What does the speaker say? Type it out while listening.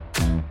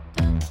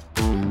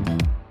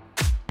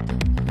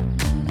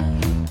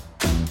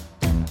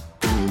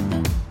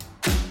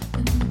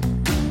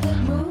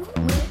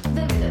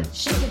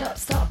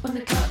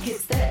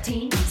It's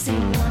 13.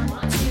 Sing 1,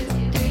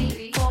 2,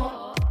 3,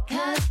 4.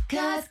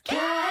 Cause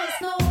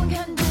no one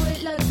can do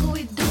it like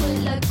we do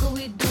it, like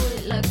we do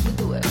it, like we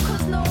do it.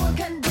 Cause no one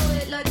can do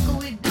it like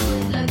we do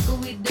it, like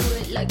we do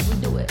it, like we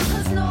do it.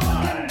 Cause no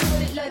one can do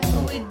it like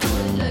we do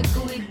it, like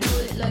we do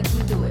it, like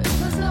we do it.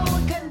 Cause no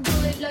one can do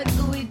it like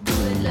we do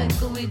it,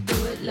 like we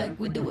do it, like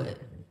we do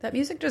it. That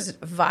music just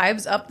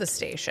vibes up the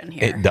station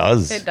here. It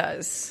does. It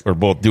does. We're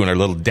both doing our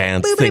little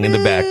dance thing in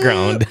the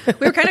background.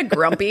 We were kind of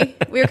grumpy.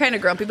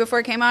 Before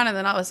it came on, and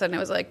then all of a sudden it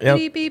was like, Yep.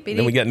 beep, beep, beep.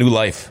 Then we got new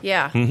life.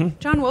 Yeah.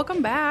 John,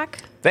 welcome back.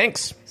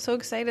 Thanks. So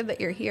excited that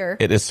you're here.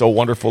 It is so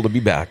wonderful to be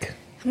back.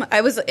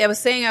 I was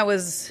saying I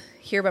was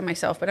here by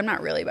myself, but I'm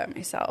not really by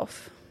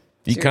myself.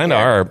 You So kind of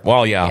you're are. here.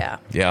 Well, yeah.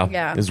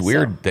 It's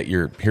weird so- that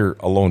you're here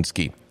alone,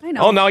 Ski. I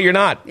know. Oh, no, you're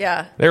not.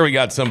 Yeah. There we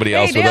got somebody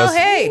else Hey, with Dale, us.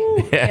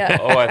 hey. Yeah.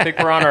 Oh, I think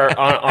we're on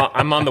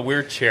I'm on the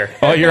weird chair.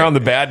 Oh, you're on the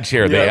bad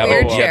chair. They Yeah,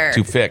 haven't weird yet chair.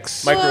 to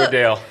fix. Micro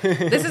Dale.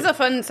 This is a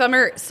fun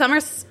summer.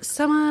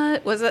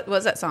 Was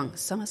that song?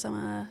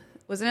 Summer.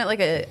 Wasn't it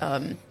like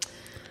a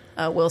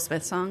Will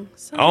Smith song?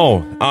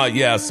 Yeah.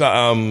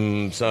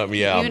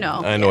 Yeah. You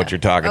know. I know what you're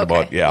talking Okay.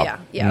 about. Yeah.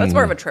 Yeah. That's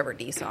more of a Trevor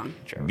D song.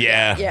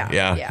 Yeah.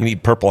 Yeah. You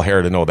need purple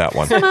hair to know that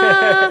one.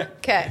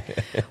 Okay.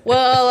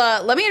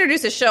 Well, let me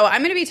introduce the show.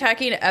 I'm going to be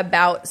talking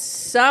about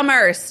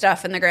summer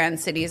stuff in the Grand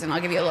Cities, and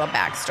I'll give you a little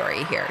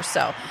backstory here.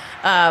 So,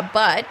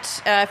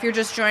 but if you're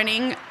just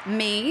joining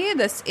me,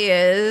 this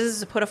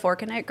is Put a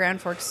Fork in It, Grand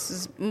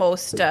Forks'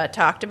 most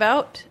talked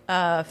about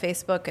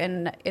Facebook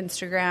and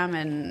Instagram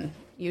and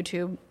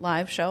YouTube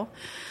live show.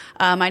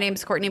 My name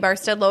is Courtney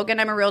Barstead Logan.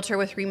 I'm a realtor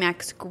with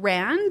Remax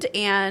Grand,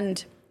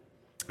 and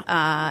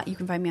you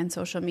can find me on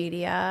social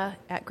media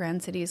at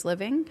Grand Cities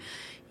Living.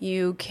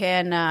 You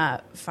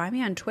can find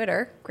me on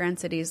Twitter, Grand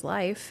Cities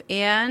Life,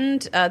 and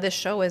this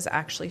show is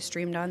actually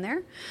streamed on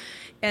there.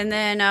 And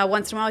then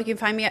once in a while, you can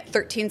find me at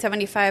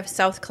 1375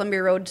 South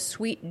Columbia Road,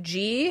 Suite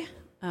G,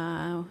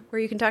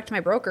 where you can talk to my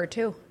broker,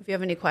 too, if you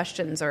have any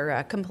questions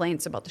or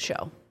complaints about the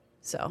show.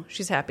 So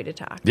she's happy to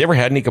talk. You ever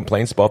had any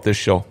complaints about this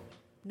show?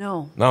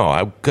 No. No,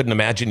 I couldn't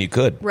imagine you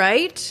could.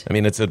 Right? I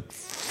mean, it's a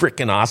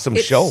freaking awesome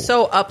It's show.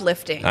 so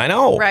uplifting. I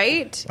know.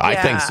 Right? I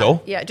think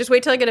so. Yeah, just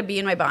wait till I get a bee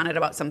in my bonnet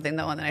about something,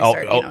 though, and then I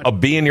start, a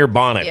bee in your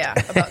bonnet. yeah,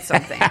 about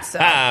something. So.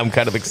 I'm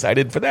kind of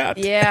excited for that.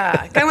 Yeah,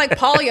 kind of like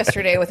Paul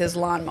yesterday with his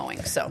lawn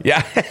mowing. So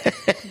Yeah.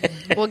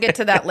 we'll get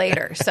to that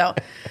later.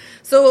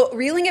 So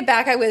reeling it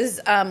back, I was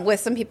with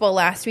some people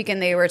last week,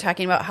 and they were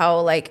talking about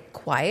how like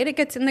quiet it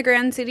gets in the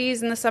Grand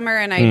Cities in the summer,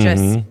 and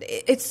I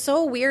it's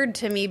so weird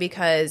to me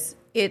because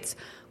it's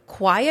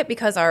quiet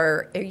because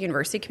our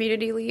university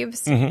community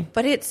leaves,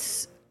 but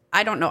it's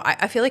I don't know.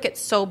 I feel like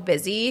it's so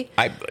busy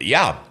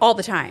all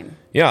the time.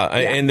 Yeah,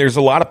 and there's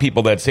a lot of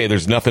people that say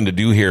there's nothing to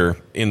do here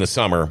in the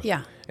summer.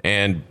 Yeah.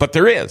 But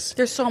there is.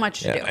 There's so much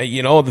to do.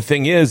 You know, the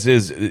thing is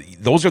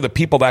those are the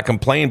people that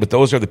complain, but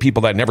those are the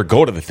people that never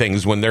go to the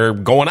things when they're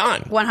going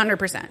on.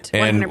 100%.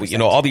 And, you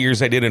know, all the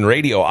years I did in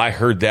radio, I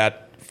heard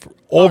that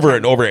over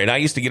and over. And I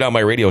used to get on my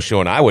radio show,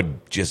 and I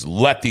would just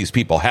let these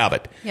people have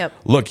it. Yep.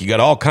 Look, you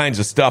got all kinds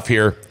of stuff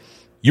here.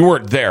 You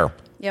weren't there.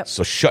 Yep.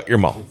 So shut your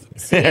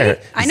mouth.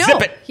 I know.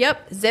 Zip it.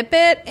 Yep. Zip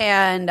it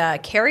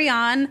and carry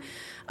on.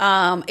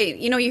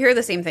 You know, you hear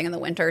the same thing in the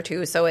winter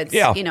too. So it's,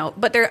 you know,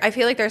 but I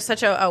feel like there's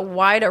such a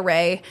wide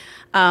array.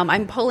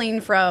 I'm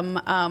pulling from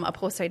a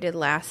post I did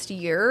last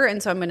year.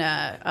 And so I'm going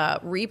to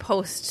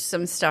repost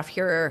some stuff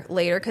here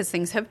later because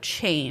things have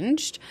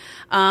changed.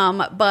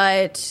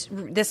 But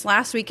this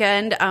last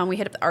weekend, we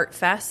had the Art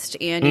Fest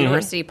in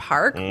University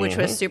Park, which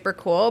was super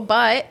cool.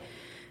 But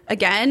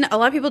again, a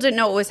lot of people didn't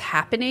know what was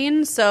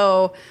happening.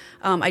 So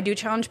I do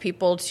challenge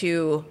people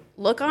to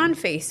look on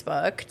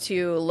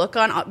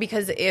Facebook,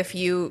 because if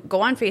you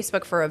go on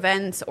Facebook for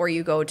events or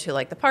you go to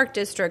like the Park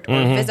District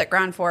or visit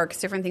Grand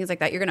Forks, different things like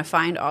that, you're going to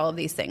find all of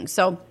these things.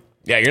 So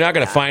yeah, you're not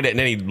going to find it in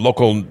any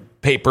local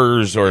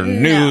papers or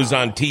news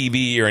on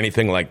TV or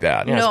anything like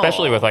that. Yeah, No.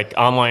 especially with like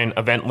online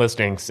event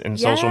listings and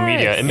social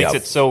media. It makes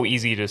it so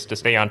easy just to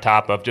stay on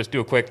top of, just do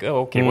a quick,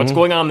 what's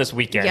going on this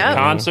weekend? Yep.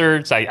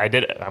 Concerts. I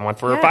went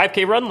for a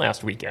 5K run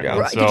last weekend.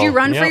 Yeah. So, did you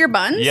run for your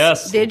buns?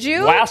 Yes. Did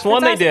you? Last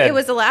one they did. It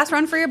was the last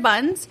run for your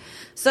buns.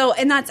 So,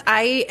 and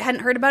I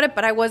hadn't heard about it,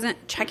 but I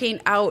wasn't checking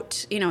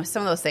out, you know,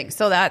 some of those things.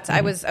 So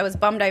I was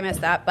bummed I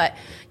missed that. But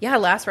yeah,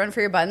 last run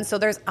for your buns. So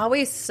there's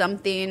always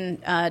something,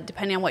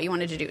 depending on what you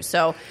wanted to do.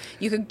 So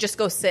you could just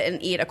go sit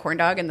and eat a corn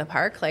dog in the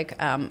park like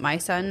my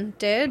son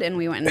did. And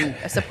we went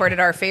and supported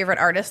our favorite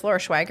artist, Laura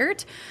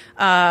Schweigert.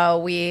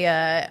 We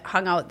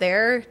hung out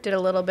there, did a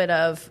little bit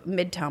of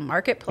Midtown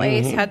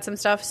Marketplace, had some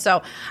stuff.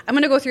 So I'm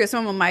going to go through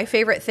some of my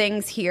favorite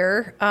things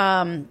here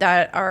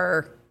that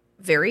are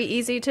very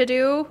easy to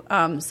do.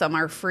 Some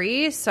are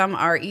free, some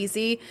are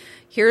easy.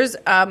 Here's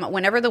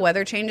whenever the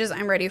weather changes,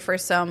 I'm ready for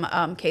some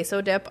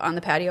queso dip on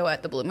the patio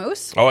at the Blue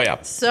Moose. Oh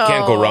yeah, So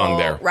can't go wrong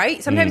there.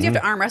 Right? Sometimes you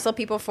have to arm wrestle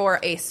people for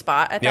a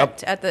spot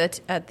at at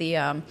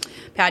the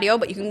patio,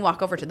 but you can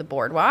walk over to the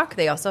boardwalk.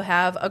 They also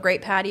have a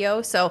great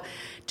patio, so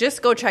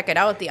just go check it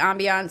out. The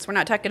ambiance. We're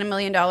not talking $1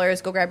 million.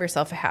 Go grab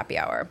yourself a happy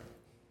hour.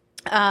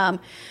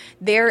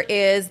 There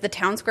is the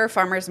Town Square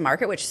Farmers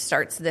Market, which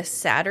starts this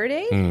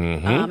Saturday.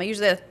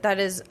 Usually that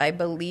is, I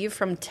believe,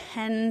 from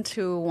 10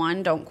 to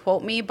 1. Don't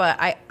quote me, but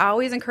I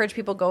always encourage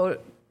people go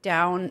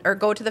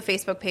to the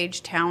Facebook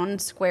page Town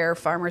Square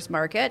Farmers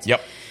Market.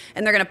 Yep.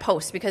 And they're going to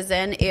post, because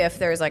then if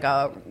there's like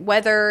a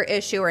weather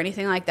issue or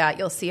anything like that,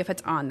 you'll see if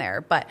it's on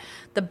there. But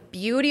the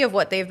beauty of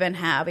what they've been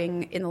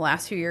having in the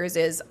last few years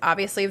is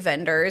obviously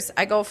vendors.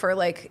 I go for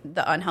like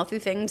the unhealthy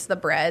things, the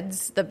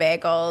breads, the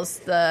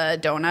bagels, the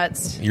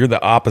donuts. You're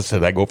the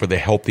opposite. I go for the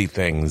healthy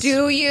things.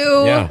 Do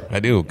you? Yeah, I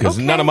do, because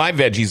Okay. none of my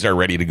veggies are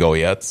ready to go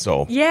yet.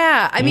 So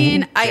Yeah, I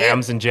mean,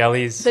 Jams and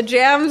jellies. the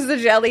jams, the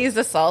jellies,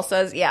 the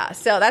salsas. Yeah,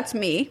 so that's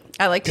me.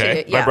 I like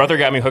Okay. to. Yeah. My brother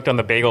got me hooked on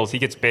the bagels. He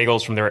gets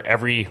bagels from there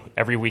every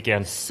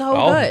weekend. So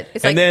Oh, good.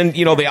 It's and like,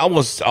 then they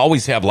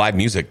always have live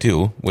music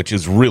too, which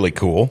is really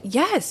cool.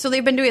 yes, so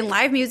they've been doing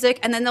live music,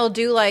 and then they'll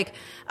do like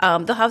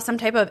they'll have some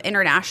type of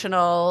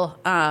international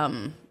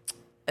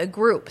a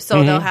group.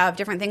 So they'll have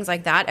different things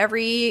like that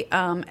every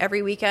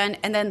weekend,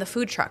 and then the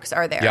food trucks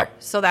are there. Yep.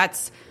 So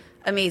that's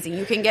amazing.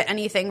 You can get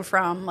anything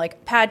from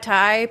like pad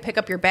thai, pick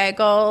up your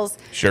bagels,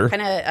 Sure.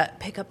 kind of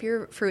pick up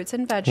your fruits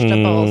and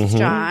vegetables,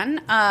 John,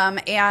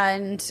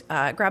 and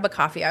grab a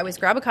coffee. I always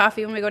grab a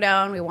coffee when we go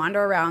down. We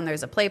wander around.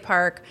 There's a play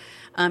park.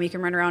 You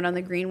can run around on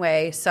the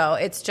Greenway. So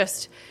it's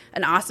just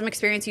an awesome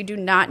experience. You do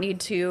not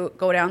need to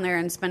go down there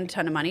and spend a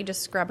ton of money.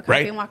 Just grab a coffee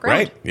Right, and walk around.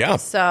 right, yeah.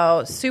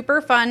 So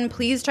super fun.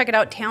 Please check it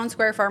out. Town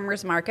Square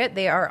Farmers Market.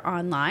 They are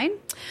online.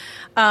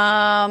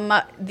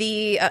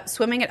 The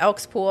swimming at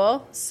Elks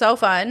Pool, so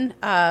fun.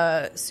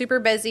 Super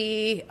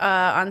busy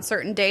on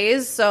certain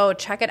days, so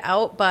check it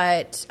out.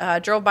 But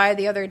drove by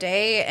the other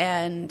day,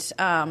 and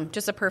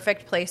just a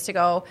perfect place to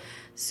go.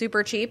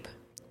 Super cheap.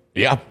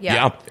 Yeah.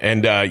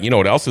 And you know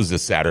what else is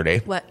this Saturday?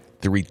 What?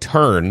 The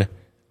return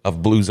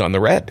of Blues on the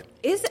Red.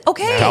 Is it?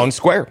 Okay. Town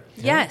Square.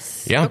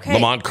 Yes. Yeah. Okay.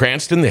 Lamont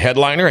Cranston, the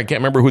headliner. I can't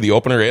remember who the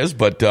opener is,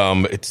 but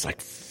it's like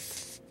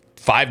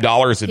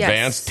 $5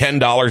 advance,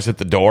 $10 at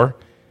the door.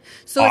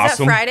 So is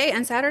Awesome. that Friday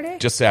and Saturday?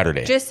 Just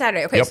Saturday. Just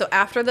Saturday. Okay, Yep. so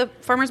after the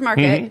farmers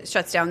market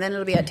shuts down, then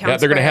it'll be at Town Yeah,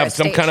 they're Square. going to have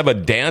some kind of a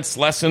dance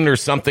lesson or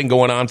something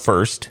going on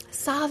first.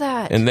 Saw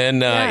that. And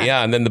then,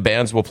 and then the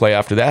bands will play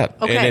after that.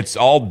 Okay. And it's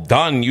all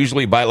done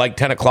usually by like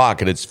 10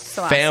 o'clock, and it's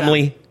So awesome.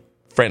 family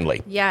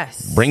friendly.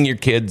 Yes. Bring your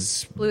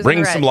kids, Blues bring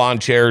on the some Red. lawn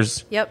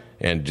chairs. Yep.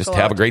 And just Go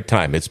have out. a great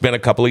time. It's been a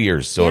couple of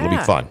years, so it'll be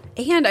Yeah. fun.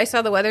 And I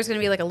saw the weather's going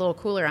to be like a little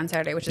cooler on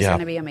Saturday, which is going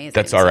to be amazing.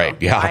 That's all right. So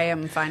Yeah. I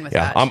am fine with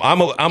Yeah. that.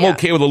 I'm Yeah.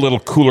 okay with a little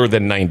cooler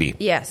than 90.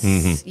 Yes.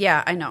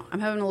 Yeah, I know.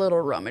 I'm having a little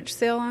rummage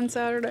sale on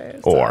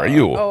Saturday. Oh, are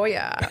you? Oh,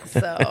 yeah.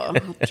 So,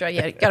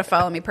 you got to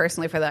follow me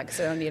personally for that,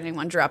 because I don't need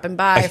anyone dropping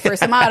by for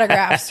some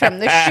autographs from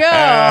the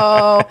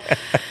show.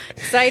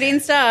 Exciting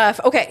stuff.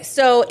 Okay,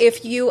 so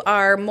if you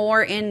are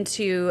more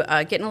into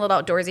getting a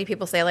little outdoorsy,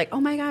 people say like,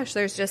 oh my gosh,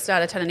 there's just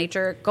not a ton of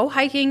nature. Go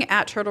hiking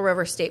at Turtle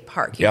River State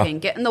Park. You Yeah. can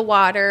get in the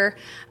water.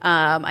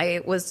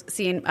 I was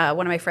seeing one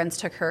of my friends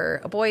took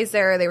her boys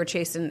there. They were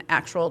chasing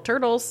actual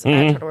turtles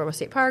at Turtle River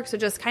State Park. So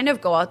just kind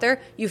of go out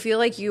there. You feel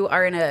like you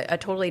are in a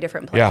totally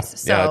different place. Yeah.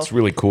 So, Yeah, it's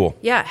really cool.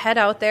 yeah, head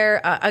out there.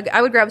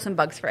 I would grab some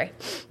bug spray.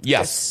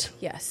 Yes.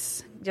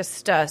 Yes.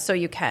 Just so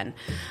you can.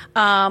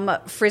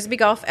 Frisbee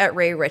golf at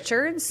Ray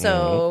Richards.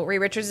 So Ray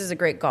Richards is a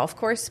great golf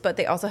course, but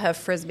they also have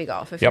Frisbee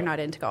golf if Yep. you're not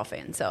into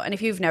golfing. So, and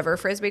if you've never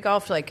Frisbee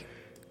golfed, like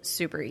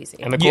super easy.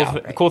 And the Yeah.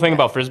 cool thing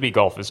about Frisbee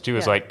golf is, too,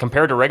 is Yeah. like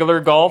compared to regular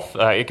golf,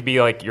 it could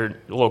be like your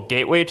little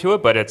gateway to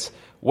it, but it's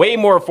way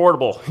more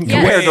affordable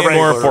compared Way to regular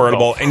more affordable,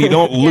 golf. and you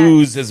don't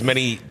lose as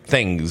many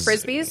things.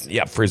 Frisbees?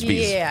 Yeah,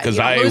 frisbees. Yeah, Because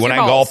you don't lose when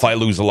your I balls. golf, I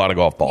lose a lot of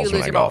golf balls You when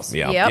lose I your golf. balls.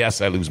 Yeah. Yep. Yes,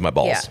 I lose my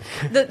balls.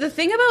 Yeah. The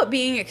thing about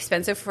being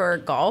expensive for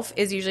golf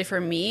is usually for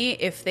me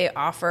if they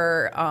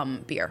offer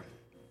beer.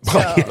 So,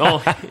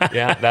 Oh,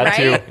 yeah, that right?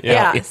 too.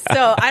 Yeah.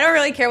 So I don't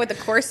really care what the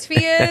course fee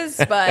is,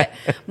 but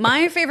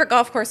my favorite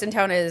golf course in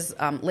town is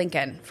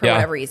Lincoln for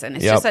whatever reason.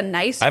 It's Yep. just a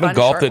nice, I haven't fun,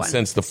 golfed short it one.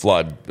 since the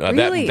flood.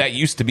 Really? That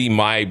used to be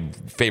my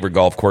favorite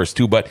golf course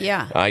too, but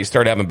Yeah. you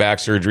start having back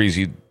surgeries,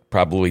 you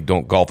probably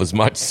don't golf as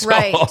much. So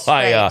Right,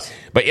 right.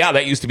 But yeah,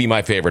 that used to be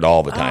my favorite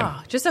all the time.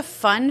 Oh, just a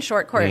fun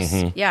short course.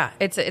 Yeah,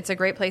 it's a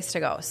great place to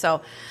go.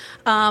 So,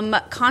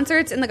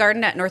 concerts in the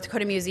garden at North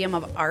Dakota Museum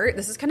of Art.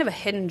 This is kind of a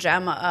hidden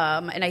gem,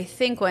 and I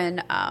think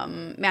when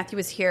Matthew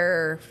was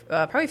here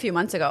probably a few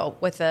months ago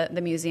with the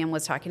museum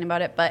was talking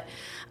about it. But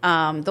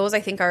those I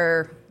think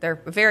they're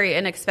very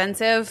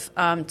inexpensive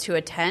to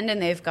attend,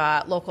 and they've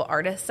got local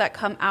artists that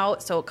come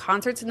out. So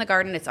concerts in the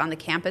garden. It's on the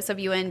campus of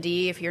UND.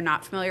 If you're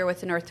not familiar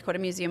with the North Dakota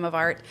Museum of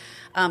Art,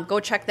 go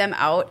check them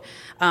out.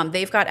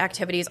 They've got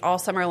activities all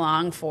summer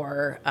long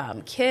for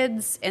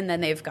kids, and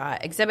then they've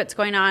got exhibits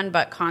going on,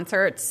 but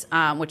concerts,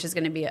 which is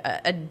going to be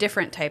a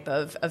different type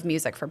of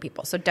music for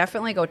people. So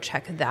definitely go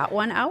check that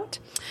one out.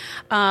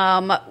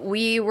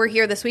 We were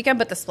here this weekend,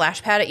 but the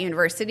splash pad at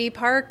University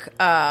Park,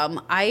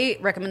 I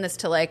recommend this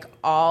to like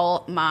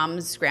all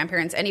moms,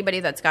 grandparents, anybody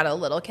that's got a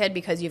little kid,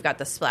 because you've got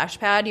the splash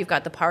pad, you've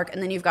got the park,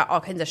 and then you've got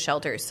all kinds of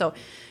shelters. So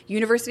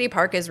University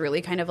Park is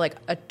really kind of like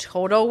a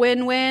total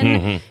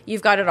win-win.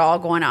 You've got it all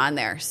going on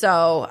there.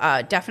 So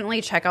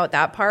definitely check out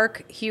that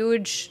park.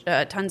 Huge,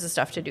 tons of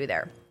stuff to do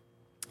there.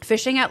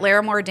 Fishing at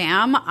Larimore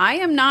Dam. I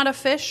am not a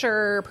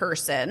fisher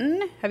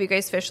person. Have you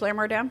guys fished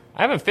Larimore Dam?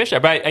 I haven't fished,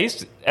 but I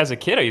used to, as a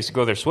kid, I used to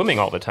go there swimming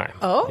all the time.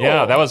 Oh.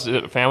 Yeah, that was,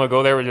 family would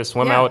go there, we'd just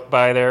swim Yeah. out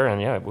by there,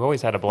 and yeah, we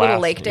always had a blast.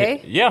 Little lake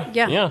day? Yeah.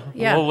 A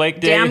little lake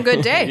day. Damn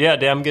good day. Yeah,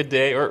 damn good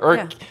day.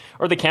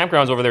 Or the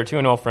campgrounds over there, too.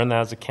 I know a friend that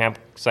has a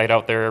campsite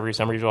out there every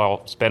summer. Usually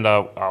I'll spend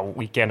a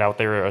weekend out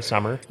there a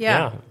summer.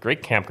 Yeah.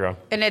 Great campground.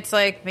 And it's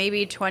like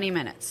maybe 20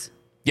 minutes.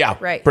 Yeah,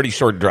 Right. pretty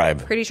short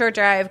drive. Pretty short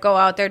drive. Go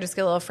out there, just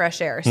get a little fresh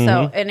air. Mm-hmm.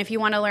 So, and if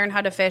you want to learn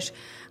how to fish,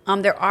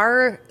 there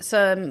are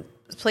some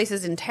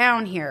places in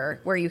town here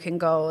where you can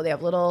go. They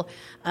have little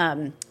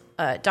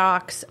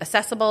docks,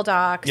 accessible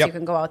docks. Yep. You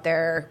can go out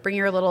there, bring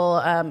your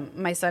little.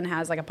 My son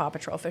has like a Paw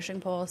Patrol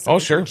fishing pole. So Oh, you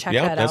sure. can check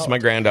Yeah, that that's out. my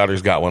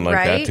granddaughter's got one like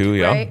that too.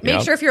 Yeah. Right. Make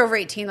yeah. sure if you're over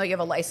 18 though you have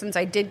a license.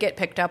 I did get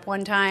picked up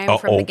one time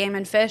from the Game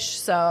and Fish.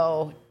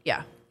 So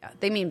yeah,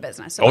 they mean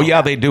business. Oh,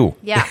 yeah, they do.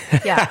 Yeah.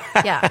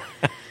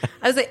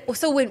 I was like,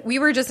 so when we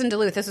were just in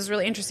Duluth, this was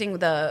really interesting.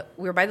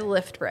 We were by the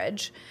lift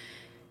bridge.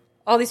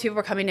 All these people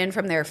were coming in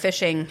from their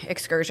fishing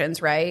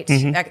excursions, right?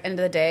 Mm-hmm. At the end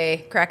of the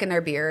day, cracking their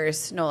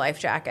beers, no life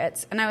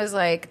jackets. And I was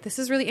like, this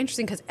is really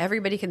interesting because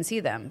everybody can see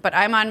them. But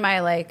I'm on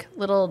my like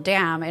little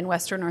dam in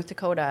western North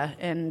Dakota,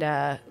 and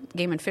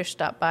Game and Fish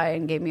stopped by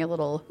and gave me a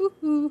little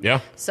hoo-hoo.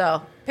 Yeah.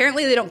 So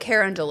apparently they don't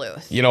care in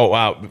Duluth. You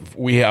know,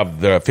 we have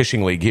the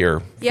fishing league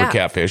here Yeah. for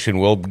catfish, and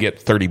we'll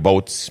get 30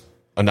 boats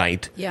a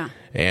night. Yeah.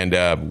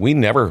 And we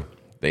never,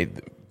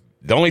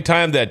 the only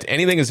time that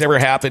anything has ever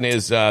happened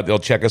is they'll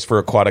check us for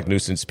aquatic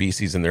nuisance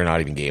species, and they're not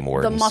even game The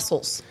wardens.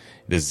 mussels.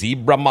 The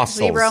zebra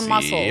mussels. Zebra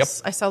mussels. Yep.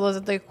 I saw those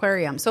at the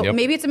aquarium. So Yep.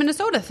 maybe it's a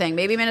Minnesota thing.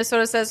 Maybe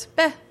Minnesota says,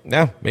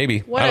 Yeah, maybe. I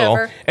don't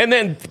Whatever. know. And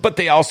then, but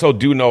they also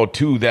do know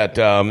too that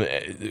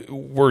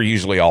we're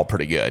usually all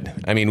pretty good.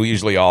 I mean, we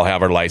usually all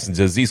have our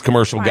licenses. These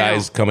commercial I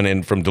guys know. coming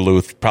in from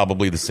Duluth,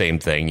 probably the same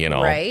thing, you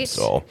know. Right,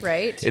 So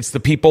right. it's the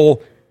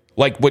people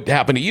like what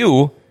happened to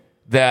you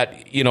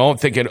that, you know,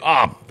 thinking,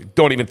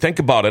 don't even think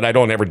about it. I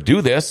don't ever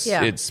do this.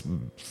 Yeah. It's,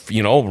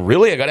 you know,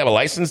 really? I got to have a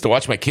license to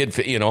watch my kid,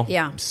 you know?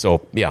 Yeah.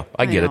 So, yeah,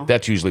 I get know. it.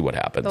 That's usually what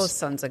happens. those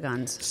sons of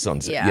guns.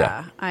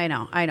 Yeah. I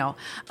know.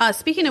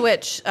 Speaking of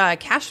which,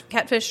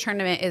 catfish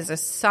tournament is a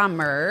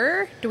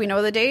summer. Do we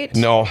know the date?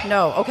 No.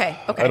 Okay.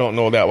 I don't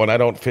know that one. I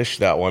don't fish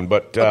that one.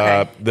 But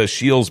Okay. the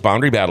Shields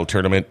Boundary Battle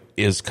Tournament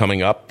is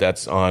coming up.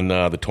 That's on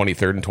the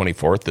 23rd and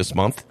 24th this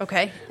month.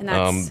 Okay.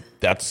 And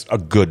That's a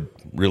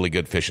really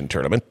good fishing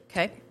tournament.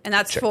 okay. And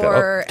that's Check that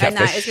for, out. and that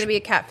Catfish. is going to be a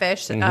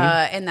catfish. And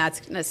that's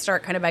going to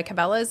start kind of by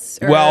Cabela's.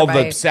 Or Well,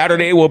 by, the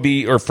Saturday will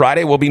be, or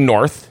Friday will be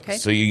north. Okay.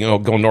 So you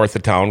go north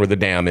of town where the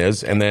dam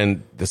is. And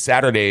then the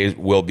Saturday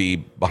will be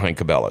behind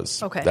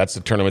Cabela's. Okay. That's the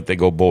tournament. They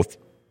go both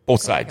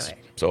sides. okay.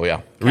 So,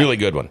 yeah, really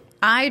good one.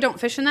 I don't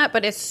fish in that,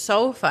 but it's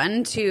so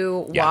fun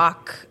to Yeah.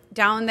 walk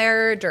down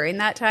there during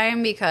that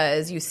time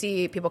because you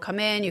see people come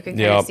in, you can kind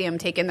Yep. of see them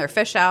taking their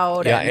fish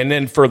out. Yeah, and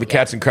then for the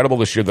Cats Incredible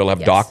this year, they'll have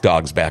Yes. Dock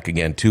Dogs back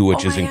again, too,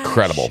 which Oh is my gosh.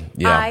 incredible.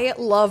 Yeah. I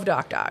love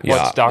Dock Dogs. Yeah.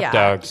 What's Dock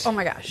Dogs? Oh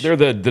my gosh. They're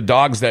the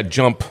dogs that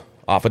jump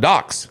off of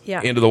docks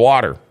Yeah. into the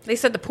water. They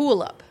set the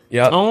pool up.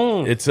 Yeah,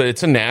 Oh. it's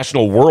a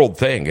national world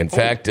thing. In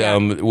fact, yeah.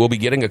 we'll be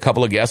getting a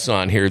couple of guests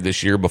on here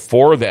this year.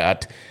 Before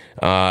that,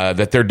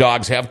 that their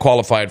dogs have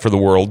qualified for the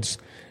Worlds.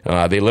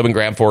 They live in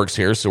Grand Forks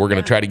here, so we're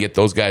going to try to get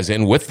those guys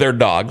in with their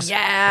dogs.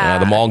 Yeah.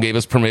 The mall gave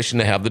us permission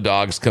to have the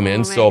dogs come in,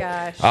 my so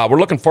gosh. we're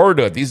looking forward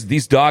to it.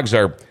 These dogs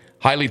are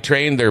highly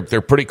trained. They're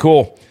pretty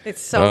cool.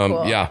 It's so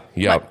cool.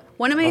 Yeah.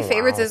 One of my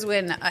favorites is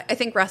when I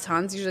think Russ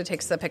Hans usually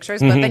takes the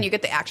pictures, but then you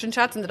get the action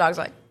shots and the dog's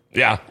like,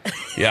 Yeah.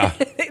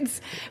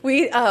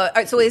 all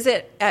right, so is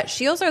it at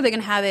Shields or are they going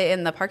to have it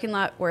in the parking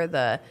lot where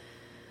the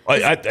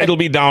It'll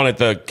be down at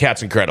the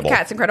Cat's Incredible.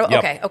 Cat's Incredible?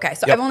 Yep. Okay.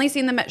 So Yep. I've only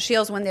seen them at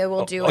Shields when they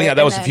will do it. Oh yeah, that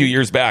and was a then- few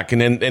years back, and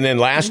then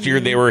last year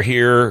they were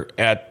here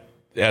at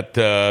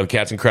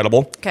Cat's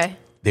Incredible. Okay.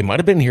 They might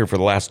have been here for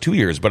the last 2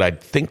 years, but I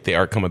think they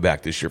are coming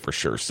back this year for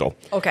sure. So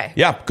Okay.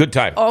 yeah, good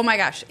time. Oh my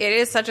gosh, it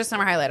is such a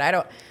summer highlight.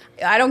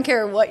 I don't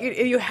care what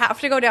you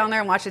have to go down there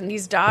and watch it. And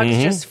these dogs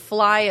just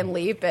fly and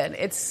leap, and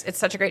it's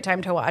such a great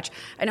time to watch.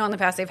 I know in the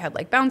past they've had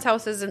like bounce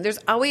houses, and there's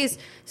always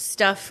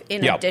stuff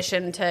in Yep.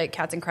 addition to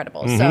Cat's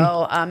Incredible.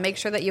 So make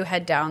sure that you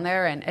head down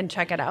there and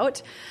check it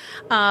out.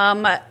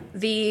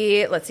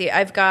 Let's see,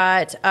 I've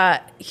got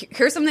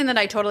here's something that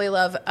I totally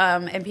love,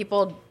 and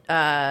people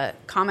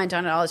comment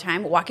on it all the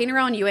time. Walking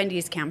around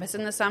UND's campus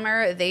in the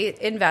summer, they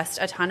invest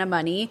a ton of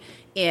money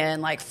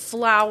in like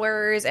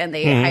flowers, and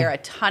they hire a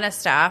ton of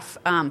staff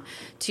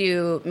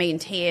to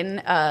maintain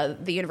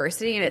the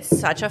university, and it's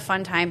such a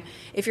fun time.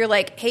 If you're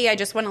like, hey, I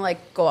just want to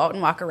like go out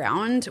and walk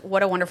around,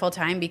 what a wonderful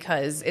time,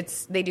 because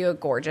they do a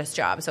gorgeous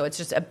job. So it's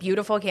just a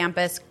beautiful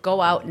campus.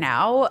 Go out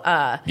now.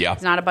 Yeah.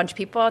 There's not a bunch of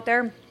people out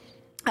there.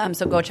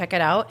 So go check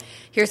it out.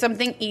 Here's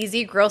something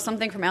easy. Grill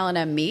something from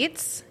L&M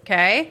Meats.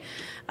 Okay.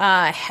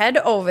 Head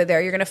over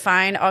there. You're going to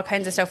find all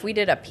kinds of stuff. We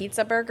did a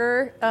pizza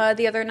burger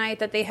the other night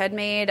that they had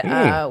made.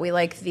 We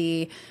like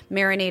the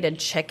marinated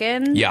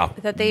chicken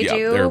that they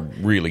do. They're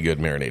really good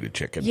marinated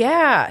chicken.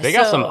 Yeah. They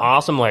got some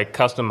awesome, like,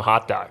 custom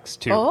hot dogs,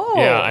 too. Oh,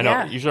 yeah, I know.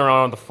 yeah. Usually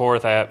around the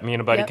 4th, me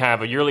and a buddy kind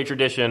of a yearly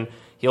tradition.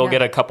 He'll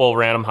get a couple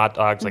random hot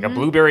dogs, like a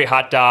blueberry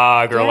hot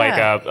dog or like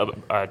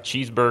a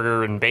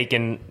cheeseburger and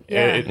bacon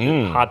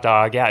hot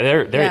dog. Yeah,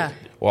 they're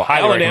Well,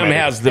 L&M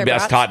has the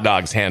best hot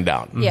dogs, hands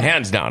down.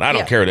 Hands down. I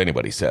don't care what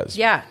anybody says.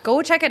 Yeah,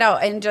 go check it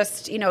out and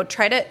just,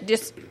 try to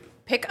just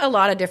pick a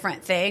lot of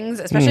different things,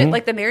 especially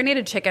like the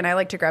marinated chicken I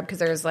like to grab because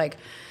there's like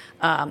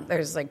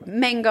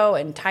mango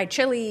and Thai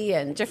chili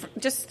and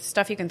just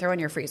stuff you can throw in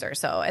your freezer.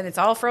 So, and it's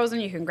all frozen.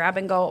 You can grab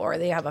and go, or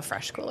they have a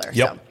fresh cooler.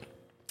 Yep.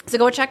 So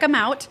go check them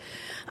out.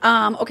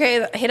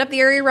 Okay, hit up the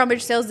area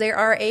rummage sales. There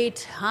are a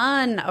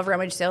ton of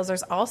rummage sales.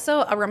 There's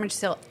also a rummage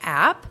sale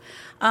app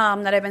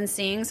that I've been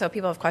seeing, so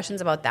people have questions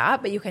about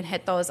that, but you can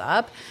hit those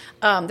up.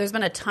 There's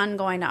been a ton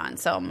going on.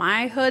 So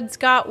my hood's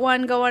got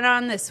one going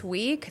on this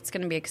week. It's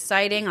going to be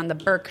exciting on the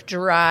Burke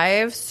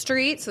Drive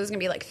Street. So there's going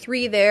to be like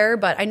 3 there,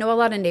 but I know a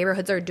lot of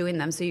neighborhoods are doing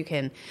them, so you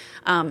can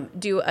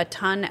do a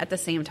ton at the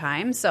same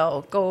time.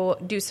 So go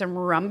do some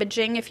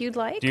rummaging if you'd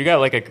like. Do you got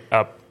like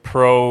a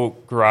pro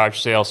garage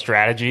sale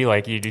strategy?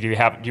 Like you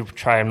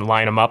try and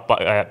line them up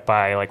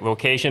by like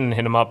location and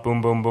hit them up,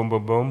 boom, boom, boom,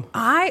 boom, boom?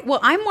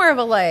 I'm more of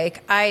a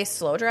I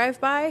slow drive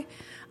by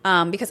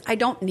because I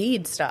don't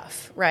need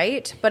stuff,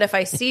 right? But if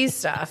I see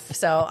stuff,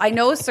 so I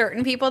know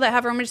certain people that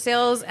have rummage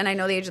sales and I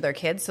know the age of their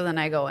kids, so then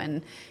I go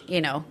and,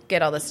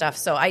 get all the stuff.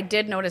 So I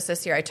did notice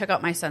this year, I took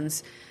out my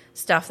son's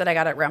stuff that I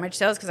got at rummage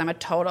sales because I'm a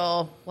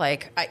total,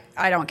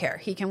 I don't care.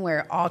 He can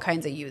wear all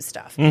kinds of used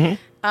stuff.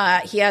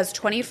 He has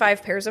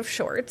 25 pairs of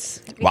shorts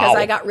because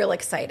I got real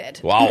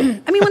excited. Wow. I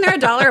mean, when they're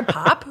 $1 a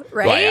pop,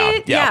 right?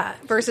 Well, yeah.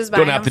 Versus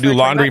buying Don't have them to do for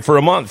laundry $20. for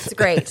a month. It's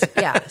great.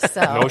 Yeah.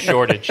 So No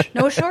shortage.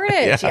 No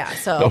shortage. Yeah.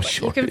 So no you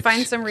shortage. can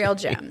find some real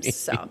gems.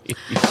 So,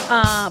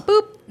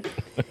 boop.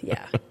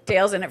 Yeah.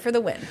 Dale's in it for the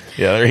win.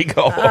 Yeah, there you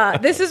go.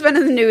 This has been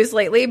in the news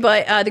lately,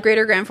 but the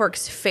Greater Grand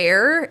Forks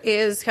Fair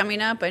is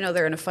coming up. I know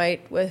they're in a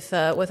fight with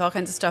all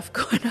kinds of stuff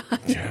going on.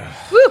 Yeah.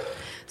 Woo!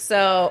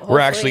 So we're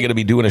actually going to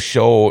be doing a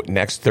show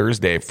next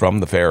Thursday from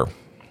the fair.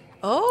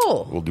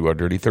 Oh, We'll do our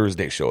Dirty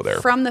Thursday show there.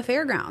 from the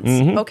fairgrounds.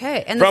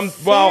 Okay, and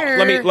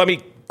let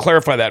me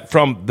clarify that,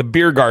 from the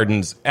beer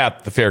gardens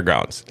at the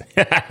fairgrounds.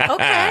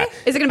 Okay,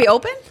 is it going to be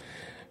open?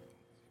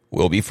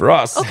 Will be for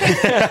us. Okay,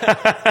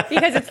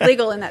 because it's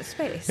legal in that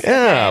space.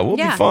 Yeah, we'll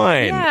be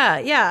fine.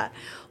 Yeah.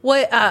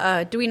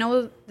 What do we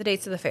know the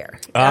dates of the fair?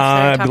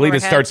 I believe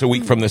it starts a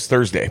week from this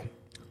Thursday.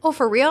 Oh,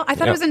 for real? I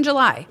thought it was in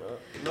July.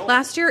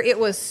 Last year it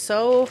was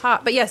so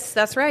hot, but yes,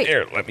 that's right.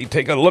 Here, let me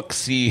take a look.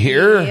 See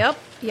here. Yep.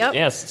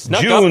 Yes,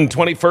 June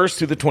 21st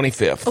to the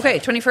 25th. Okay,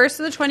 21st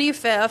to the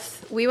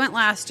 25th. We went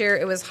last year.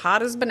 It was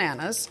hot as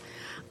bananas.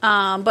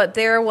 But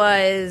there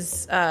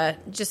was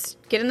just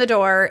get in the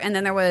door, and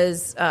then there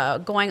was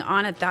going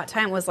on at that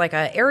time was like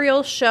a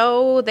aerial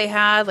show. They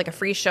had like a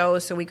free show,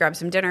 so we grabbed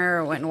some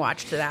dinner, went and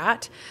watched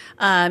that.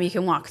 You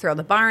can walk through all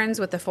the barns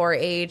with the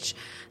 4-H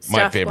stuff.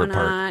 My favorite going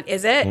on. part.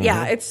 Is it?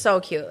 Yeah, it's so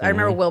cute. I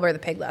remember Wilbur the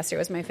pig last year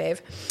was my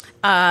fave.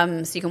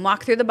 So you can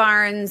walk through the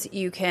barns.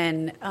 You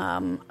can.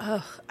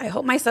 I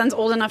hope my son's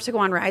old enough to go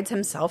on rides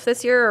himself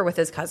this year or with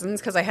his cousins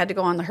because I had to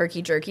go on the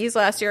herky jerkies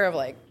last year. Of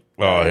like.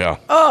 Oh, yeah.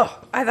 Oh,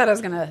 I thought I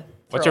was going to.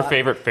 What's your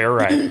favorite fair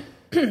ride?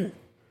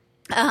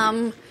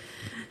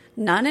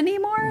 None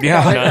anymore?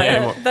 Yeah. None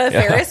anymore. The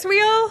Ferris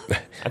wheel?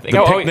 I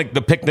think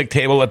The picnic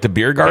table at the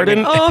beer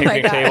garden. Oh, my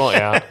picnic gosh. table,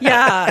 yeah.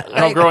 Yeah. I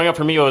know growing up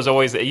for me, it was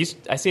always,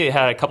 I see it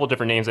had a couple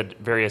different names at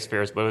various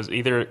fairs, but it was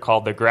either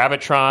called the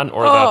Gravitron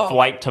or the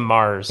Flight to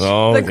Mars.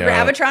 Oh, the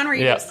yeah. Gravitron where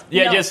you just...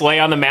 You no. just lay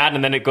on the mat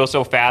and then it goes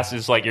so fast,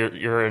 it's like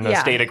you're in a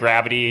state of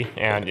gravity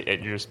and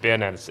you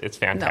spin and it's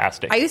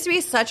fantastic. I used to be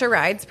such a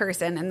rides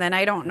person, and then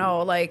I don't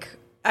know,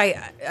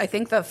 I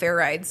think the fair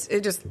rides,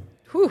 it just,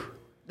 whew,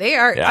 they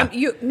are. Yeah.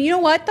 You know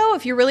what, though?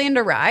 If you're really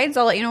into rides,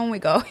 I'll let you know when we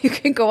go. You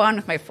can go on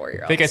with my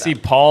 4-year-old. I think I see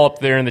Paul up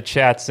there in the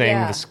chat saying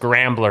the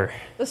Scrambler.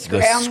 The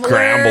Scrambler.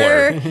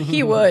 Scrambler.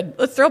 He would.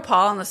 Let's throw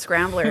Paul on the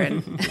Scrambler.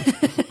 And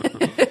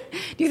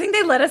do you think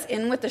they'd let us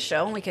in with the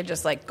show and we could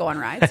just go on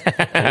rides?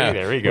 Hey,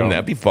 there you go. Wouldn't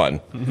that be fun?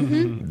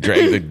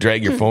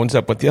 Drag your phones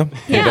up with you.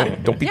 Yeah. Hey,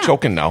 don't be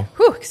choking now.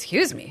 Whew,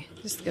 excuse me.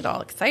 Just get all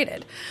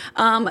excited.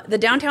 The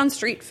Downtown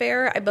Street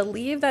Fair, I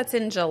believe that's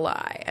in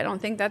July. I don't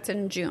think that's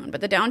in June.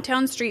 But the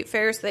Downtown Street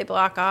Fair, so they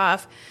block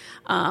off,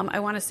 I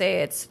want to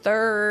say it's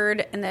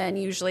 3rd, and then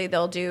usually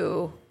they'll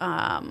do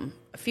a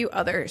few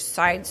other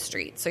side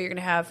streets. So you're going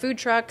to have food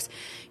trucks.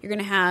 You're going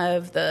to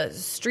have the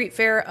street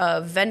fair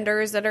of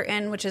vendors that are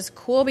in, which is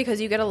cool because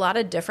you get a lot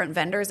of different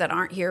vendors that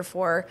aren't here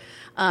for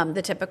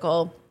the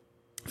typical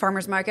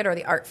farmers market or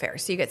the art fair.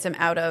 So you get some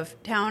out of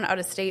town, out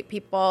of state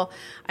people.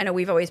 I know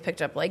we've always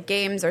picked up like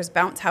games, there's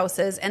bounce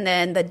houses, and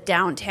then the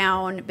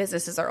downtown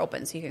businesses are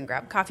open. So you can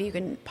grab coffee, you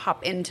can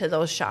pop into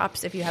those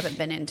shops if you haven't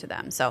been into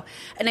them. So,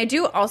 and I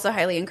do also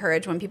highly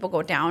encourage when people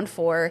go down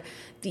for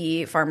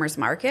the farmers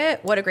market,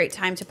 what a great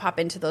time to pop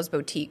into those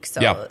boutiques.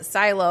 So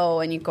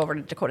Silo, and you go over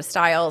to Dakota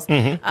Styles.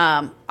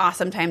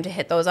 Awesome time to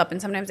hit those up. And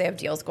sometimes they have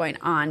deals going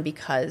on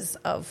because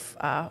of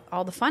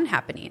all the fun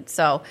happening.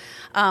 So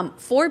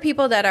for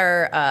people that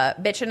are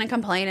bitching and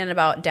complaining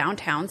about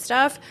downtown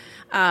stuff,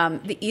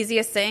 the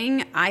easiest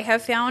thing I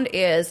have found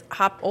is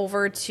hop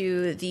over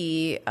to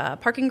the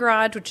parking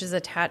garage, which is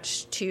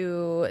attached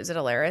to, is it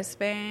Alaris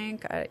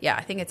Bank? Yeah,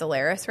 I think it's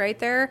Alaris right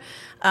there.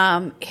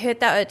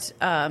 Hit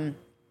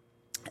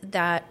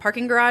that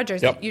parking garage.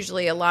 There's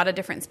usually a lot of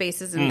different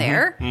spaces in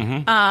there.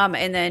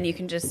 And then you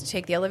can just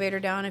take the elevator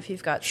down if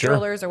you've got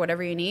strollers or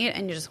whatever you need,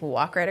 and you just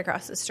walk right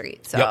across the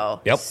street. So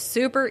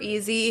super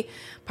easy.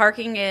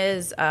 Parking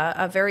is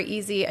very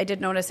easy. I did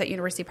notice at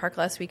University Park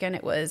last weekend,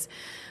 it was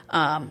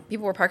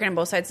people were parking on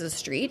both sides of the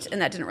street,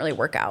 and that didn't really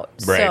work out.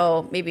 Right.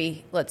 So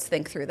maybe let's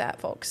think through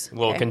that, folks. A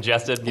little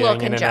congested. A little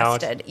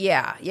congested.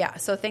 Yeah.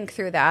 So think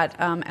through that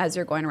as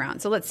you're going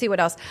around. So let's see what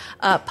else.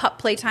 Pup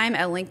playtime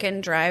at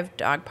Lincoln Drive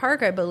Dog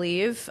Park. I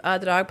believe the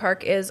dog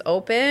park is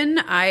open.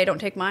 I don't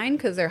take mine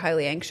because they're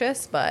highly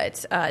anxious,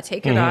 but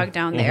take your dog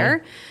down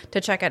there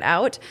to check it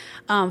out.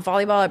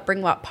 Volleyball at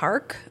Bringwat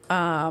Park.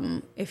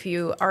 If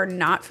you are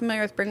not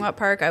familiar with Bringwat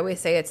Park, I always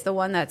say it's the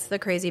one that's the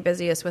crazy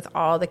busiest with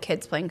all the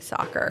kids playing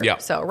soccer. Yeah.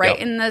 So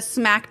in the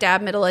smack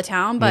dab middle of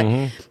town,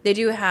 but they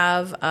do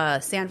have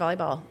sand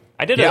volleyball.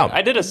 I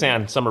did a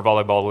sand summer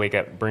volleyball league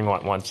at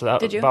Bringwat once. So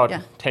that was about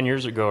 10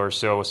 years ago or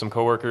so with some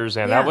coworkers,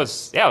 and that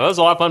was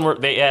a lot of fun.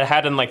 They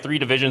had in like 3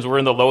 divisions. We're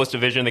in the lowest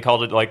division. They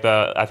called it like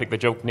I think the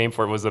joke name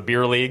for it was the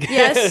beer league.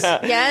 Yes,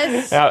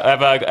 yes.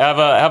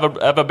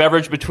 have a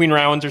beverage between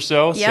rounds or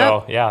so. Yep.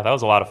 So that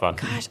was a lot of fun.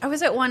 Gosh, I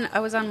was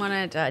on one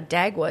at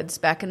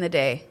Dagwoods back in the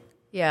day.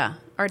 Yeah.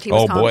 Our team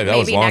was boy, that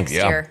was maybe long. next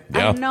year.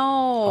 Yeah. I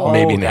know.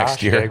 Maybe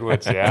next year.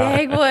 Dagwoods,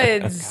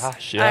 Dagwoods.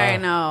 Gosh, yeah. I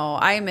know.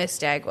 I miss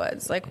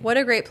Dagwoods. Like, what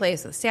a great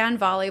place with sand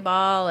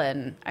volleyball,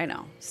 and I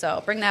know.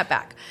 So bring that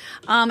back.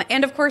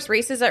 And of course,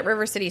 races at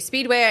River City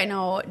Speedway. I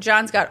know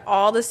John's got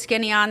all the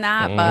skinny on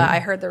that, but I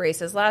heard the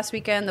races last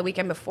weekend. The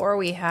weekend before,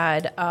 we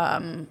had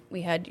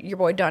your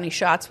boy Donnie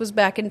Schatz was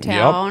back in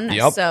town.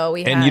 Yep. So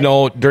we had,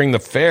 and during the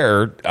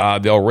fair,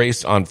 they'll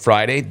race on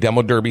Friday,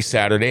 demo derby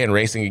Saturday, and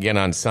racing again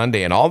on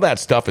Sunday, and all that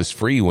stuff is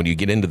free when you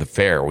get into the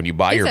fair. When you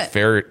buy your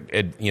fair,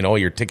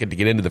 your ticket to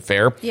get into the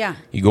fair,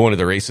 you go into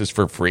the races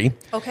for free.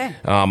 Okay.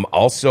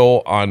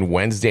 Also on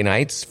Wednesday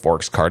nights,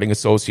 Forks Karting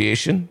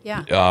Association.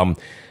 Yeah.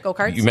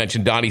 Go-karts. You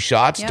mentioned Donnie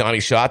Schatz. Yep. Donnie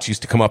Schatz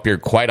used to come up here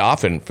quite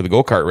often for the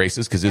go-kart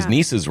races because his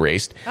nieces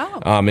raced.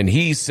 And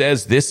he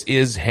says this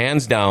is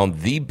hands down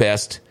the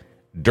best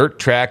dirt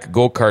track,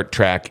 go-kart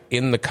track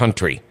in the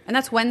country. And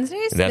that's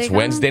Wednesdays? That's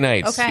Wednesday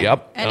nights. Okay.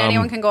 Yep. And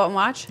anyone can go out and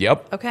watch?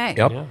 Yep. Okay.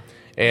 Yep. Yeah.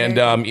 And,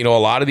 a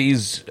lot of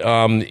these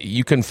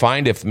you can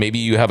find if maybe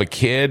you have a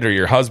kid or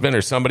your husband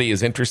or somebody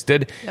is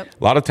interested. Yep.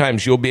 A lot of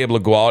times you'll be able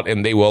to go out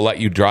and they will let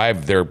you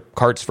drive their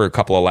carts for a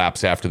couple of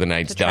laps after the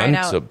night's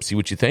done. So see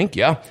what you think.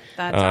 Yeah.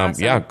 That's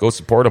awesome. Yeah, go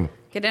support them.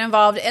 Get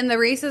involved. And the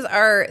races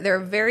they're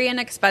very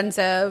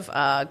inexpensive.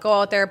 Go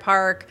out there,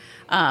 park.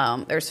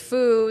 There's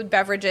food,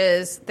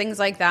 beverages, things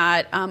like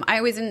that. I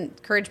always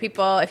encourage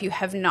people, if you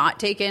have not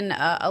taken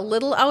a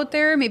little out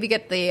there, maybe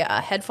get the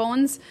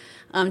headphones.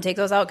 Take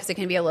those out because it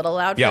can be a little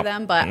loud for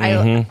them. But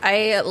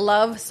I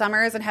love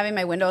summers and having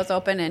my windows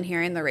open and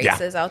hearing the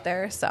races out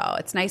there. So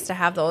it's nice to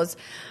have those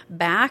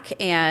back.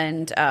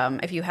 And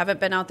if you haven't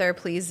been out there,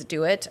 please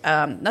do it.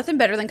 Nothing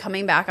better than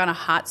coming back on a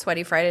hot,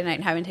 sweaty Friday night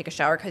and having to take a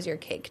shower because you're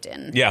caked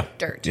in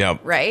dirt. Yeah.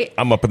 Right?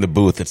 I'm up in the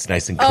booth. It's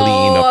nice and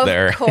clean up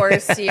there. Of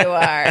course you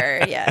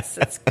are. Yes,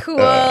 it's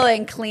cool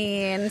and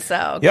clean.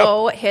 So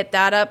go hit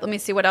that up. Let me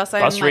see what else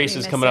I have. Bus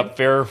races coming up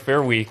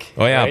fair week.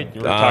 Oh, yeah. Right?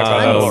 You were talking about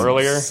that a little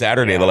earlier.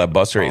 Saturday, they'll have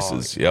bus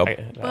races.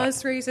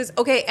 Bus races.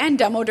 Okay, and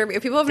demo derby.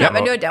 If people have not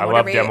been to a demo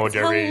derby, it's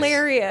derbies.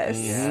 hilarious.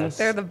 Yes.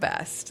 They're the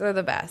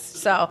best.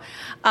 So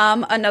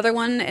another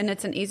one, and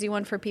it's an easy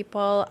one for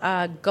people,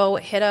 go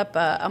hit up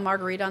a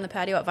margarita on the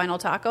patio at Vinyl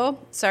Taco.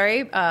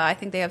 I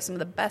think they have some of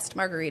the best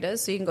margaritas.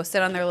 So you can go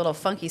sit on their little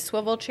funky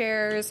swivel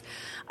chairs,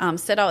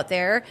 sit out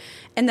there.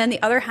 And then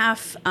the other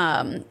half,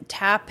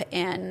 Tap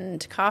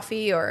and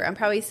Coffee, or I'm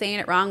probably saying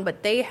it wrong,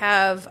 but they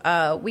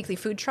have weekly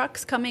food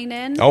trucks coming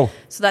in. Oh.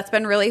 So that's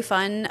been really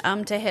fun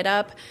to hit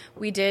up.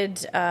 We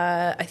did,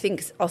 I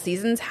think All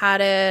Seasons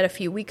had it a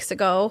few weeks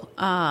ago.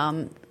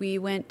 We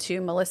went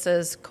to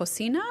Melissa's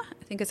Cocina,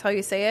 I think is how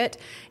you say it.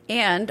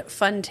 And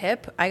fun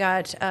tip, I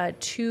got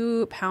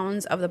 2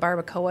 pounds of the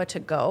barbacoa to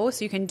go.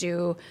 So you can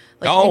do,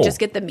 you can just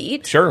get the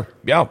meat. Sure,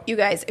 yeah. You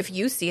guys, if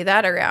you see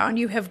that around,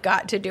 you have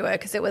got to do it.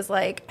 Because it was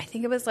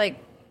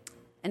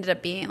ended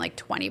up being like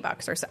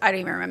 $20 or so. I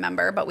don't even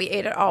remember, but we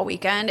ate it all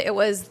weekend. It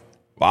was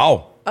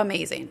wow.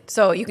 amazing.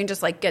 So you can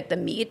just like get the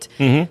meat,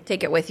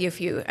 take it with you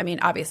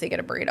obviously get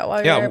a burrito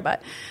while you're there,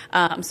 but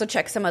so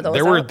check some of those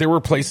out. There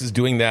were places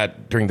doing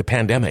that during the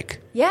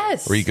pandemic.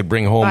 Yes. Where you could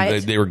bring home,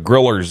 they were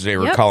grillers, they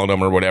were calling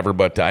them or whatever,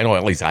 but I know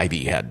at least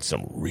Ivy had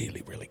some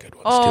really, really good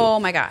ones too. Oh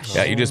my gosh.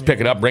 Yeah, you just pick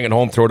it up, bring it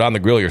home, throw it on the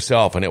grill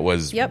yourself, and it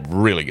was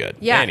really good.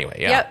 Yeah. Anyway,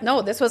 yeah.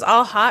 No, this was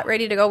all hot,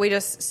 ready to go. We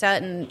just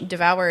sat and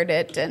devoured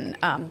it, and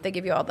they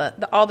give you all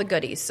the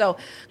goodies. So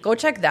go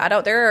check that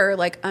out. There are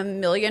like a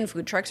million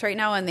food trucks right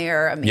now, and they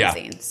are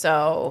amazing. Yeah.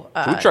 So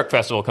food truck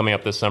festival coming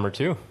up this summer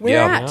too.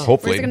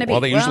 Hopefully. Well,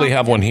 they usually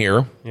have one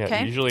here.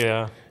 Yeah, usually.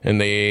 And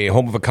the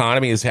Home of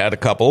Economy has had a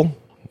couple.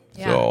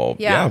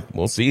 Yeah. So,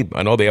 we'll see.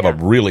 I know they have a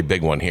really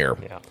big one here.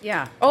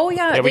 Yeah. Oh,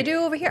 yeah, they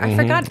do over here. I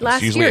forgot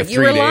last year. You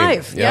were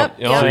live. Yep.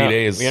 3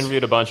 days. We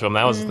interviewed a bunch of them.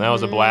 That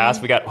was a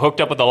blast. We got hooked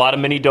up with a lot of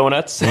mini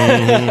donuts. Oh,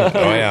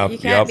 yeah. You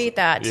can't beat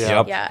that.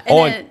 Yep.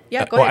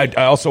 Yeah. Go ahead.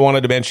 I also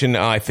wanted to mention,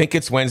 I think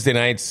it's Wednesday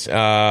nights,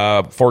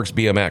 Forks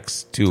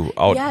BMX, too,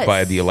 out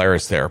by the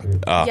Alaris there.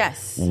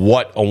 Yes.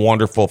 What a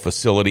wonderful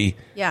facility.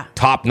 Yeah.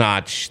 Top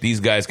notch.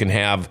 These guys can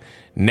have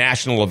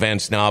national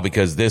events now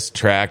because this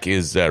track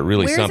is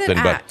really Where's something. It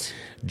at? But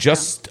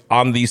just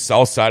on the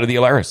south side of the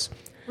Alaris.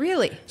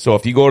 Really? So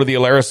if you go to the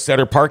Alaris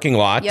Center parking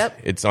lot,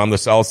 it's on the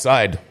south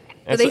side.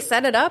 Do they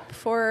set it up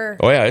for?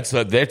 Oh yeah,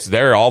 it's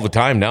there all the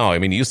time now. I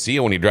mean, you see it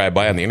when you drive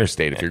by on the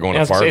interstate if you're going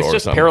to Fargo or something.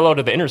 It's just parallel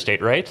to the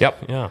interstate, right?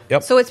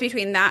 Yep. So it's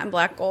between that and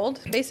Black Gold,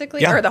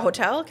 basically, or the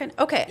hotel.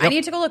 Okay, yep. I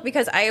need to go look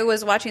because I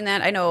was watching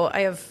that. I know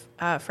I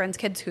have friends'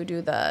 kids who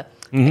do the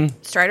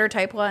Strider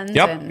type ones.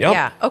 Yep.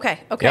 Yeah. Okay.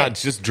 Yeah,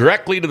 it's just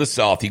directly to the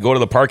south. You go to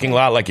the parking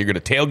lot like you're going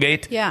to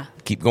tailgate. Yeah.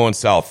 Keep going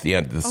south,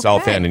 the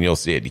south end, and you'll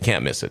see it. You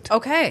can't miss it.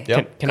 Okay.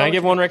 Yep. Can I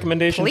give one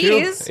recommendation?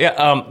 Please. Too?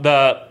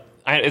 Yeah.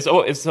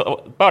 It's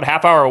about a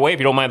half hour away if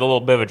you don't mind a little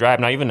bit of a drive,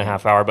 not even a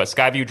half hour, but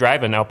Skyview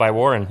Drive-In out by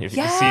Warren. If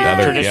you can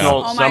see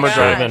traditional summer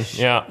drive-in.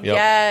 Yeah. Yep.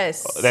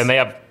 Yes. Then they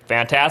have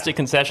fantastic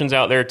concessions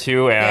out there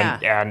too,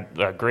 and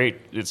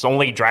great. It's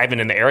only driving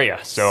in the area,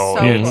 so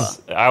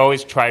cool. I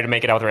always try to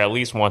make it out there at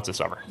least once a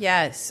summer.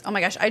 Yes. Oh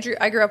my gosh, I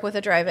grew up with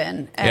a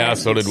drive-in. Yeah,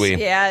 so did we.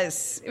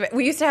 Yes,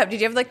 we used to have.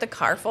 Did you have like the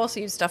car full, so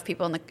you'd stuff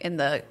people in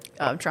the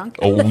trunk?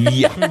 Oh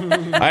yeah.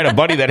 I had a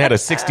buddy that had a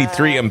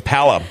 '63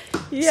 Impala,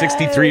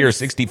 63 or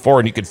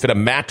 64, and you could fit a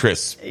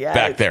mattress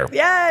back there.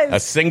 Yes. A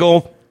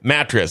single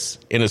mattress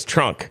in his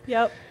trunk.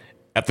 Yep.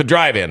 At the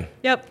drive-in.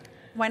 Yep.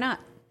 Why not?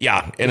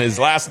 Yeah, and his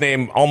last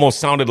name almost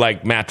sounded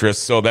like mattress,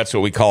 so that's what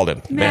we called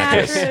him.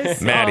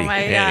 Mattress. Maddie. Oh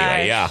my gosh.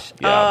 Anyway, yeah.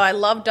 Oh, I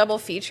love double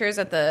features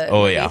at the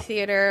movie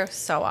theater.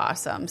 So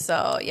awesome.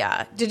 So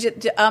yeah. Do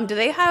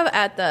they have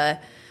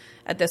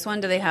at this one,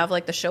 do they have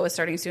like the show is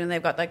starting soon and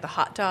they've got like the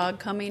hot dog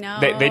coming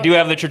out? They do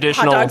have the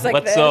traditional, like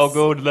let's all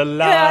go to the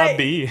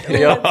lobby. Oh,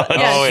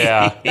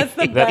 yeah. That's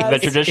the best. The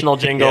traditional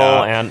jingle.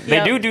 And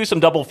they do some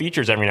double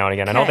features every now and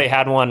again. I know they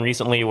had one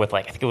recently with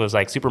I think it was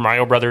like Super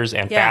Mario Brothers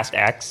and Fast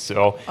X.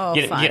 So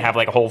you can have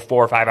like a whole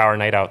 4 or 5 hour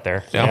night out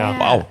there. Yeah.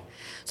 Wow.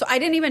 So I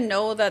didn't even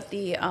know that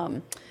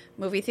the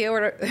movie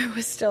theater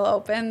was still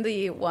open,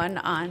 the one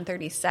on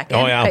 32nd.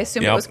 Oh, yeah. I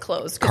assume it was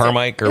closed.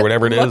 Carmike or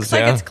whatever it is. Looks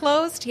like it's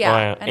closed.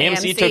 Yeah. Oh,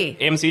 yeah.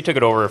 AMC took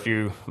it over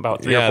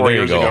about 3 or 4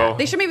 years ago.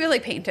 They should maybe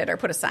like paint it or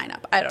put a sign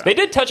up. I don't know. They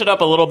did touch it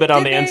up a little bit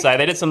on the inside.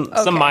 They did some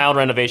mild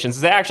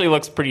renovations. It actually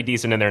looks pretty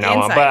decent in there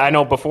now. But I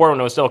know before when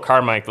it was still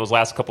Carmike, those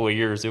last couple of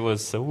years, it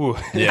was well,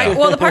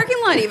 the parking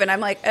lot even, I'm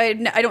like,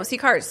 I don't see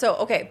cars. So,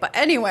 okay. But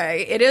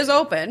anyway, it is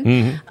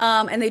open.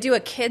 And they do a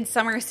kids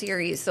summer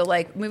series. So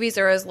like movies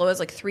are as low as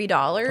like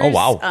 $3. Oh,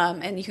 wow.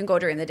 And you can go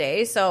during the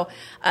day. So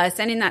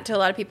sending that to a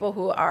lot of people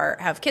who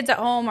have kids at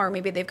home, or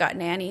maybe they've got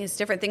nannies,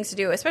 different things to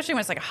do, especially when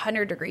it's like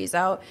 100 degrees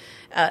out,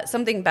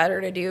 something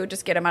better to do,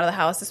 just get them out of the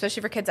house,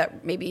 especially for kids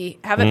that maybe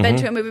haven't been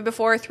to a movie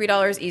before.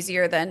 $3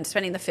 easier than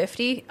spending the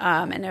 $50.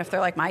 And if they're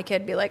like my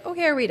kid, be like,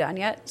 okay, are we done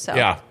yet? So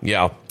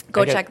yeah.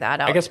 Go check that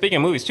out. I guess speaking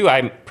of movies, too,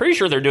 I'm pretty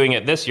sure they're doing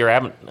it this year. I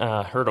haven't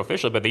heard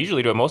officially, but they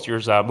usually do it most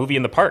years, Movie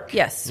in the Park.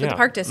 Yes, with the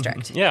Park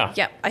District. Yeah.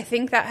 Yep. I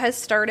think that has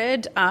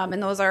started,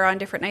 and those are on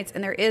different nights.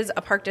 And there is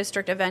a Park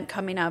District event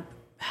coming up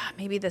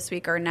maybe this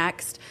week or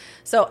next.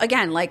 So,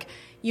 again, like,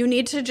 you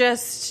need to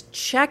just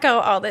check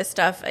out all this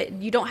stuff.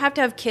 You don't have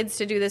to have kids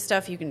to do this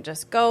stuff. You can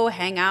just go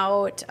hang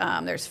out.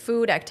 There's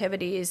food,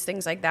 activities,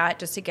 things like that,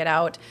 just to get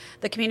out.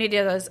 The community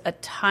does a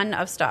ton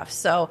of stuff.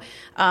 So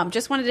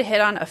just wanted to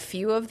hit on a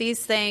few of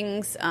these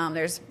things.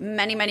 There's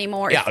many, many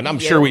more. Yeah, and I'm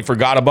sure we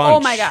forgot a bunch. Oh,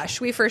 my gosh.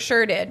 We for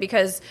sure did,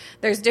 because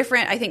there's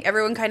different, I think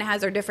everyone kind of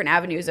has their different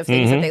avenues of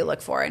things that they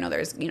look for. I know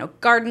there's,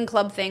 garden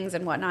club things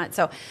and whatnot.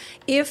 So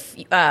if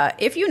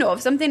you know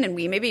of something and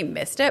we maybe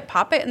missed it,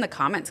 pop it in the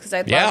comments, because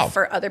I'd love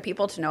for other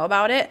people to know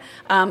about it.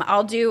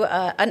 I'll do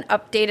an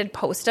updated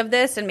post of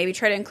this and maybe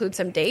try to include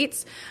some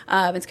dates.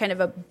 It's kind of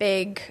a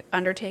big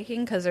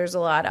undertaking because there's a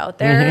lot out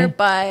there,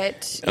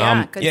 but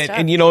good stuff.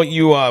 And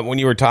you when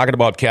you were talking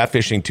about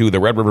catfishing too, the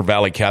Red River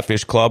Valley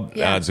Catfish Club,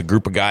 it's a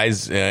group of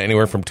guys,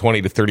 anywhere from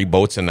 20 to 30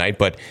 boats a night,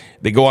 but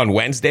they go on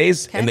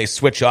Wednesdays and they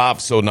switch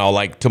off. So now,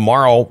 like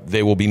tomorrow,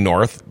 they will be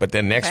north, but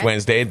then next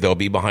Wednesday they'll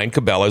be behind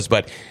Cabela's.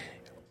 But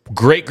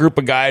Great group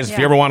of guys. If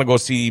you ever want to go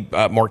see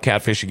more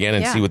catfish again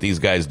and see what these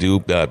guys do,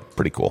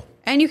 pretty cool.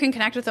 And you can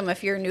connect with them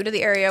if you're new to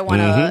the area,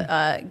 want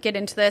to get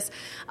into this.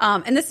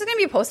 And this is going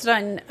to be posted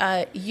on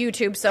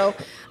YouTube. So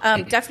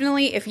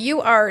definitely, if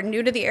you are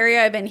new to the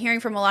area, I've been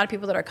hearing from a lot of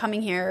people that are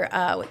coming here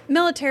with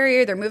military,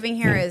 or they're moving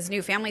here as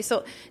new families.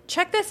 So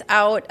check this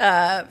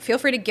out. Feel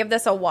free to give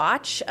this a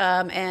watch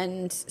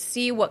and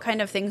see what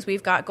kind of things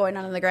we've got going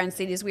on in the Grand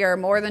Cities. We are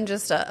more than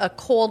just a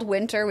cold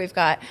winter. We've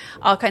got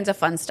all kinds of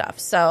fun stuff.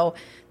 So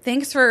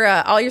thanks for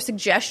all your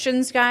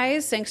suggestions,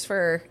 guys. Thanks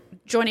for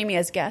joining me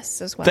as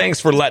guests as well. Thanks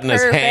for letting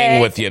us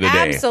hang with you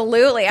today.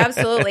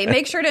 Absolutely.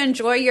 Make sure to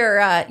enjoy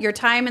your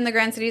time in the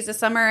Grand Cities this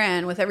summer,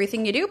 and with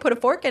everything you do, put a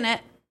fork in it.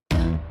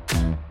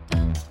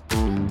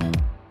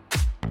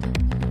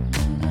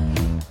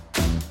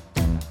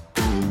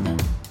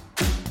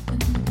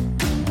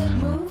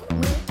 Move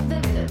with the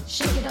rhythm.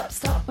 Shake it up,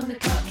 stop when the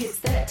clock hits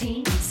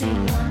 13.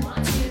 Sing 1,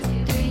 2,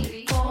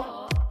 3,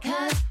 4.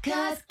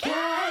 Cause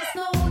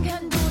no